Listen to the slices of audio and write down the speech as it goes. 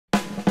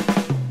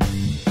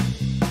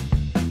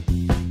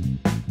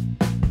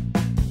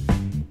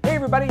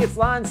everybody, it's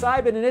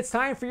Lon.TV, and it's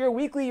time for your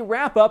weekly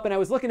wrap-up. And I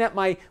was looking at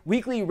my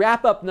weekly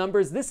wrap-up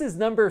numbers. This is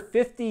number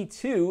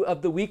 52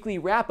 of the weekly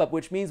wrap-up,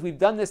 which means we've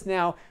done this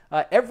now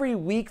every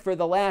week for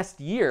the last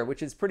year,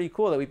 which is pretty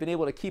cool that we've been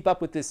able to keep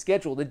up with this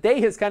schedule. The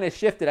day has kind of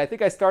shifted. I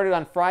think I started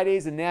on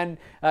Fridays and then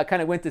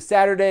kind of went to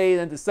Saturday,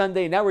 then to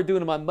Sunday. Now we're doing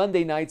them on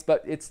Monday nights,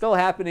 but it's still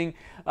happening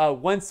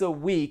once a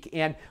week.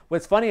 And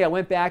what's funny, I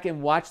went back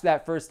and watched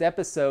that first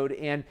episode,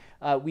 and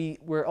we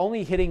were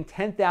only hitting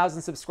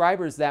 10,000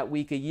 subscribers that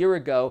week a year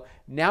ago.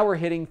 Now we're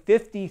hitting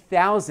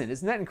 50,000.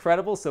 Isn't that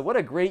incredible? So what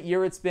a great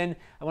year it's been.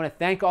 I want to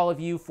thank all of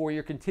you for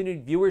your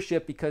continued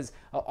viewership, because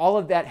all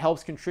of that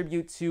helps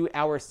contribute to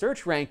our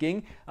search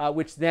ranking,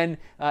 which then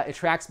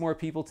attracts more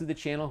people to the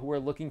channel who are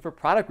looking for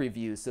product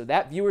reviews. So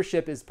that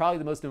viewership is probably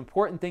the most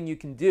important thing you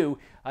can do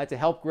to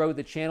help grow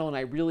the channel, and I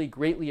really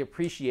greatly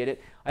appreciate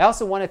it. I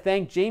also want to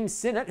thank James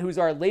Sinnott, who's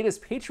our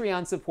latest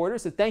Patreon supporter.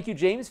 So thank you,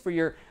 James, for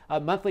your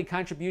monthly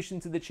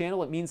contribution to the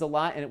channel. It means a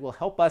lot, and it will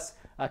help us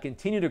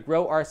continue to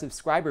grow our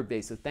subscriber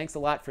base. So thanks a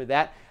lot for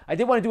that. I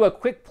did want to do a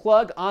quick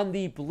plug on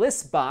the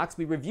Bliss Box.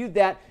 We reviewed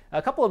that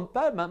about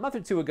a month or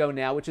two ago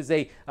now, which is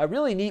a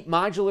really neat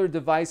modular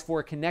device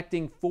for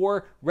connecting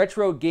 4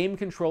 retro game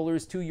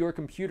controllers to your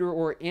computer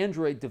or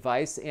Android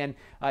device. And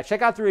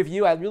check out the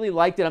review. I really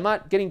liked it. I'm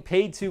not getting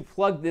paid to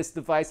plug this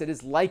device. I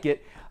just like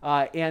it.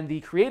 And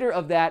the creator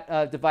of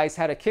that device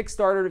had a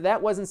Kickstarter.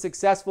 That wasn't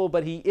successful,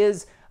 but he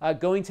is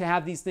going to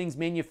have these things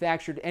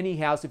manufactured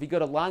anyhow. So if you go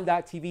to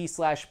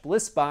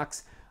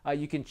Lon.TV/BlissBox,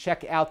 you can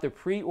check out the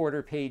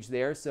pre-order page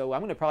there. So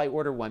I'm going to probably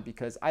order one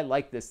because I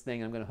like this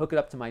thing. I'm going to hook it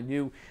up to my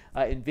new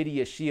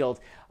NVIDIA Shield.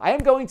 I am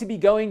going to be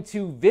going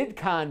to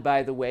Vidcon,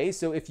 by the way.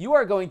 So if you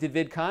are going to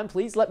Vidcon,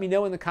 please let me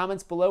know in the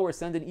comments below or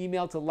send an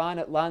email to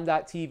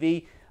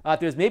lon@lon.tv. If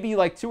there's maybe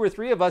like 2 or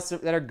 3 of us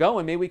that are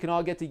going, maybe we can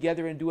all get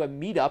together and do a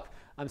meetup.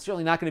 I'm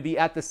certainly not going to be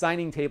at the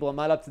signing table. I'm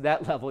not up to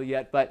that level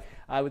yet, but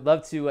I would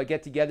love to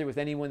get together with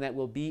anyone that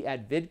will be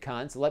at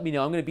Vidcon. So let me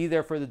know. I'm going to be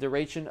there for the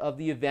duration of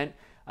the event.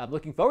 I'm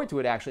looking forward to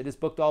it, actually. I just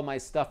booked all my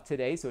stuff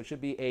today, so it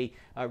should be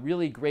a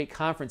really great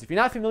conference. If you're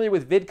not familiar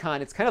with Vidcon,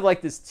 it's kind of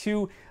like this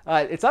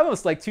it's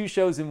almost like 2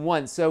 shows in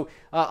one. So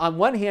on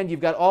one hand,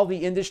 you've got all the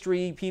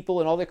industry people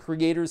and all the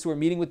creators who are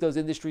meeting with those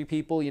industry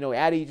people, you know,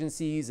 ad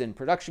agencies and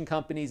production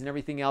companies and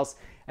everything else.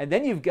 And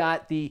then you've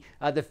got the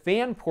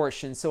fan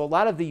portion. So a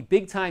lot of the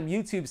big-time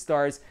YouTube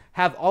stars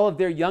have all of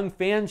their young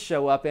fans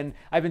show up, and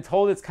I've been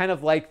told it's kind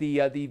of like the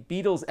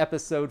Beatles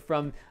episode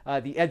from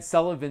the Ed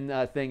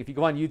Sullivan thing. If you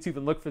go on YouTube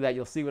and look for that,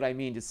 you'll see what I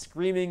mean. Just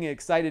screaming,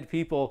 excited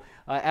people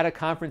at a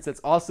conference that's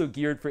also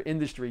geared for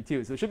industry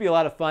too. So it should be a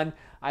lot of fun.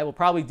 I will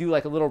probably do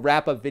like a little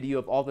wrap-up video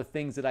of all the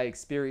things that I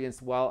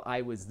experienced while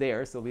I was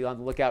there, so be on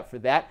the lookout for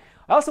that.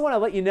 I also want to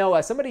let you know,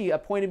 somebody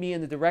pointed me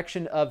in the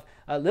direction of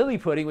Lily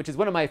Pudding, which is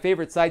one of my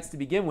favorite sites to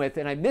begin with,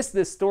 and I missed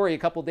this story a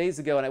couple days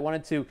ago, and I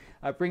wanted to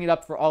bring it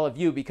up for all of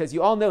you, because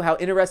you all know how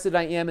interested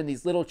I am in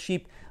these little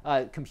cheap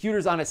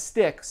computers on a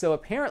stick. So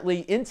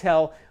apparently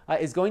Intel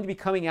is going to be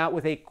coming out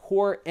with a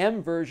Core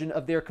M version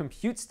of their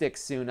compute stick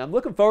soon. I'm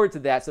looking forward to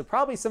that. So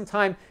probably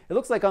sometime, it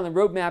looks like on the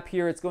roadmap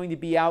here, it's going to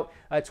be out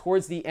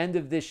towards the end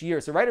of this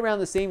year. So right around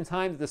the same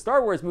time that the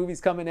Star Wars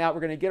movie's coming out,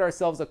 we're going to get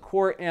ourselves a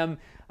Core M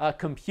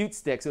compute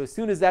stick. So as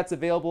soon as that's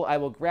available, I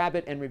will grab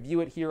it and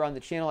review it here on the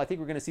channel. I think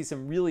we're going to see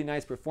some really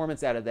nice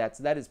performance out of that.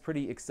 So that is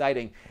pretty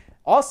exciting.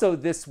 Also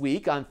this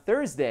week, on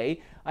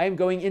Thursday, I am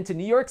going into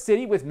New York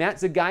City with Matt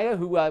Zagaya,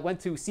 who went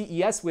to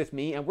CES with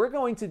me, and we're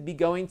going to be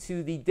going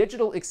to the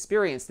Digital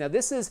Experience. Now,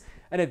 this is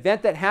an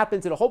event that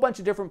happens at a whole bunch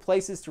of different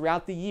places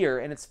throughout the year,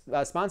 and it's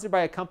sponsored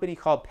by a company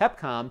called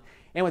Pepcom.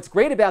 And what's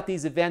great about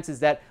these events is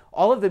that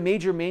all of the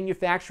major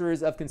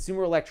manufacturers of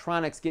consumer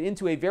electronics get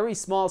into a very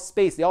small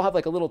space. They all have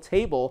like a little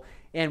table,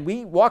 and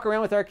we walk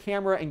around with our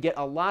camera and get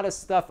a lot of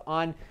stuff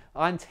on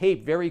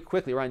tape very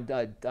quickly. We're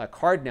on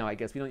card now, I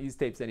guess. We don't use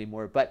tapes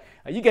anymore, but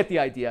you get the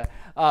idea.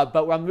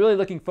 But I'm really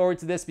looking forward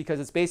to this, because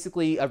it's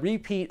basically a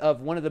repeat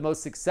of one of the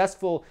most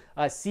successful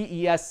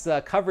CES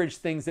coverage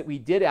things that we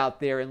did out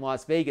there in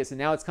Las Vegas, and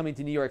now it's coming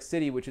to New York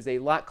City, which is a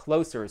lot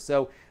closer.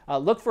 So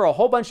look for a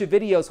whole bunch of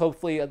videos,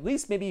 hopefully, at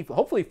least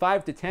hopefully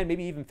 5 to 10,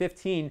 maybe even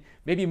 15,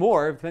 maybe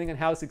more, depending on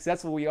how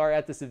successful we are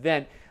at this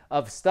event,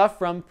 of stuff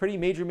from pretty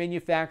major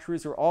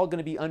manufacturers. Are all going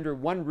to be under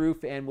one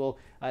roof, and we'll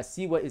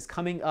see what is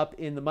coming up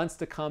in the months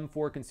to come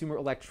for consumer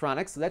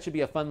electronics. So that should be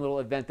a fun little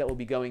event that we'll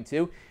be going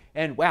to.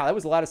 And wow, that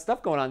was a lot of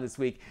stuff going on this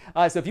week.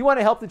 So if you want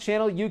to help the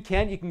channel, you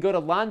can go to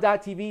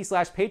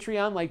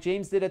Lon.TV/Patreon like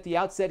James did at the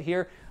outset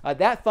here.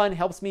 That fund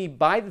helps me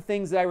buy the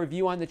things that I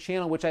review on the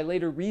channel, which I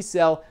later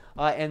resell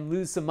and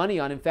lose some money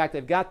on. In fact,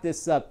 I've got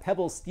this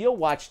Pebble steel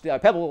watch, the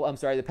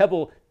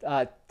Pebble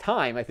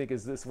Time, I think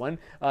is this one,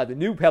 the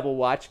new Pebble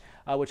watch,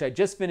 which I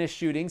just finished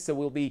shooting. So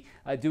we'll be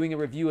doing a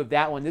review of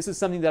that one. This is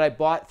something that I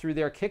bought through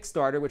their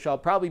Kickstarter, which I'll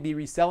probably be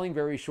reselling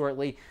very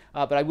shortly,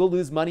 but I will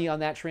lose money on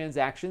that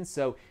transaction.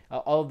 So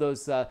all of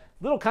those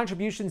little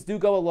contributions do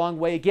go a long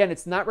way. Again,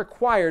 it's not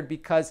required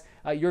because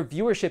your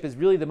viewership is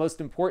really the most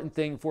important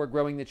thing for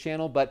growing the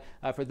channel. But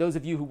for those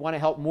of you who want to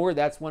help more,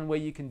 that's one way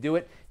you can do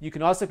it. You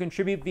can also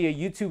contribute via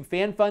YouTube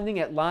fan funding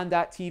at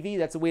Lon.TV.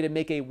 That's a way to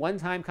make a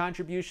one-time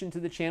contribution to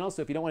the channel.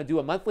 So if you don't want to do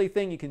a monthly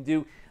thing, you can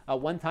do a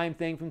one-time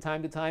thing from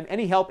time to time.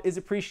 Any help is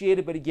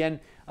appreciated, but again,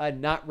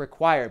 not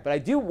required. But I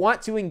do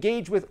want to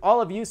engage with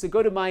all of you, so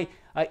go to my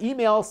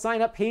email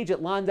sign-up page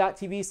at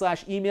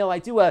Lon.TV/email. I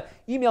do a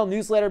email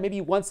newsletter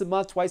maybe once a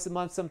month, twice a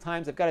month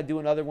sometimes. I've got to do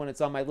another one.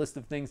 It's on my list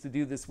of things to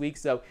do this week.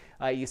 So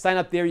you sign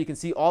up there. You can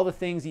see all the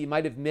things that you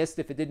might have missed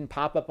if it didn't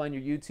pop up on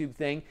your YouTube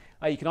thing.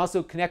 You can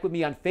also connect with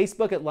me on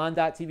Facebook at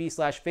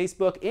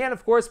Lon.TV/Facebook. And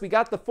of course, we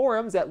got the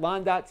forums at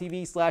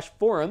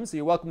Lon.TV/forums. So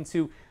you're welcome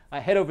to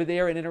head over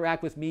there and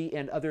interact with me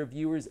and other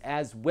viewers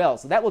as well.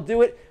 So that will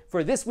do it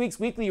for this week's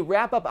weekly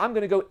wrap-up. I'm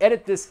going to go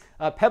edit this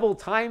Pebble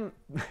Time,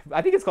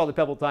 I think it's called the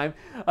Pebble Time,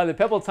 the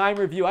Pebble Time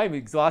review. I'm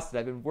exhausted.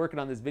 I've been working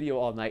on this video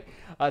all night.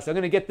 So I'm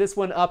going to get this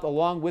one up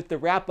along with the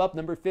wrap-up,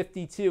 number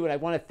 52. And I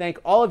want to thank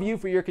all of you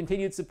for your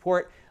continued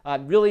support.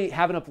 I'm really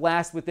having a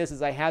blast with this,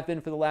 as I have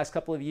been for the last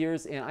couple of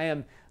years. And I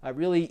am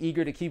really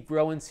eager to keep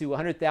growing to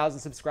 100,000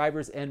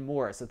 subscribers and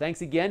more. So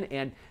thanks again,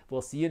 and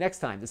we'll see you next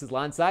time. This is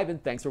Lon Simon.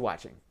 Thanks for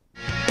watching.